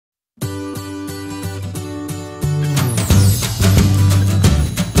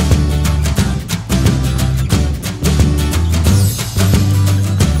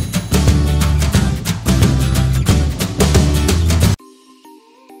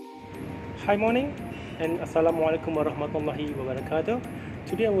Hi morning and Assalamualaikum warahmatullahi wabarakatuh.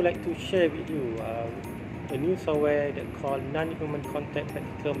 Today I would like to share with you a new software that called Non-Human Contact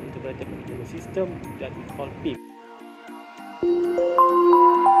Practicum Integrated Management System that we call PIMS.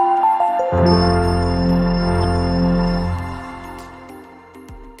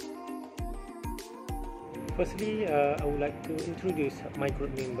 Firstly, I would like to introduce my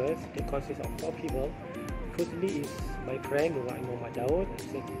group members that consists of 4 people. Firstly is my friend Daud,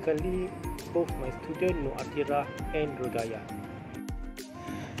 and secondly both my student Nur Athirah and Ruqayyah.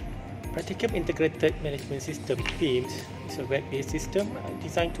 Practicum Integrated Management System PIMS is a web-based system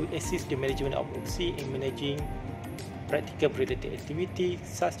designed to assist the management of OPC in managing practicum-related activities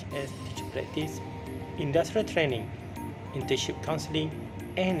such as teacher practice, industrial training, internship counselling,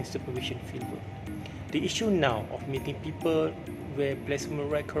 and supervision fieldwork. The issue now of meeting people where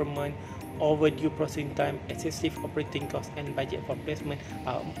placement requirement, overdue processing time, excessive operating costs, and budget for placement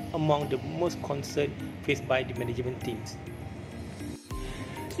are among the most concerns faced by the management teams.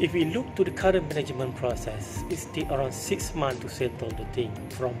 If we look to the current management process, it takes around 6 months to settle the thing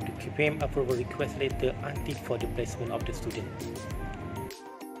from the QPM approval request letter until for the placement of the student.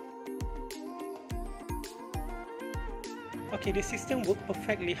 Okay, the system worked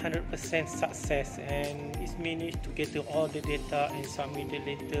perfectly 100% success and is managed to gather all the data and submit the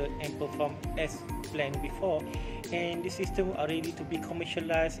letter and perform as planned before, and the system are ready to be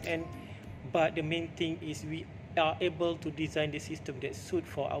commercialized. But the main thing is we are able to design the system that suit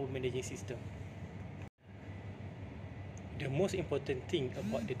for our managing system. The most important thing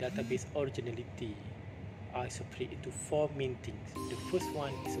about the database originality are split into 4 main things. The first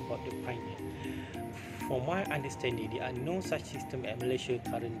one is about the pioneer. From my understanding, there are no such system at Malaysia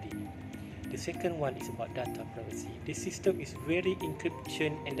currently. The second one is about data privacy. The system is very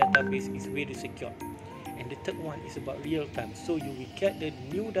encryption and database is very secure. And the third one is about real time. So you will get the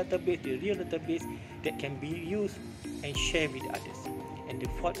new database, the real database that can be used and shared with others. And the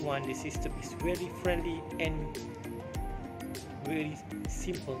fourth one, the system is very friendly and very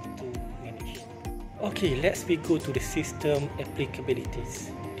simple to manage. Okay, let's go to the system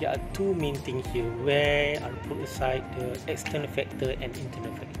applicabilities. There are 2 main things here where I'll put aside the external factor and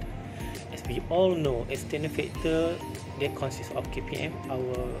internal factor. As we all know, external factor that consists of KPM,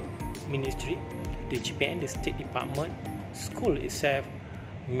 our ministry, the GPN, the State Department, school itself,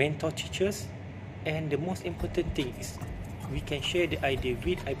 mentor teachers, and the most important thing is we can share the idea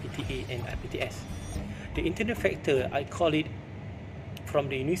with IPTA and IPTS. The internal factor, I call it from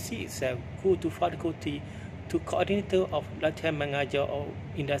the university itself, go to faculty, to coordinator of latihan mengajar or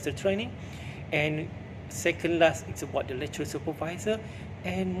industrial training, and second last it's about the lecturer supervisor,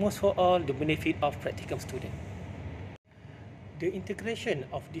 and most for all the benefit of practicum student. The integration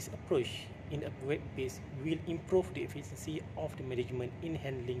of this approach in a web base will improve the efficiency of the management in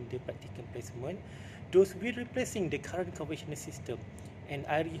handling the practicum placement. Those will replacing the current conventional system, and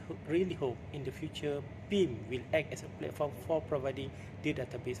I really hope in the future PIM will act as a platform for providing the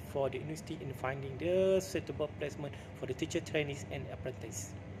database for the university in finding the suitable placement for the teacher, trainees, and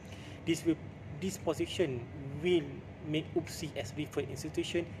apprentices. This position will make UPSI as preferred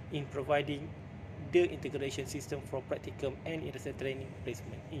institution in providing the integration system for practicum and industrial training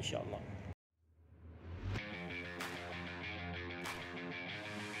placement, inshallah.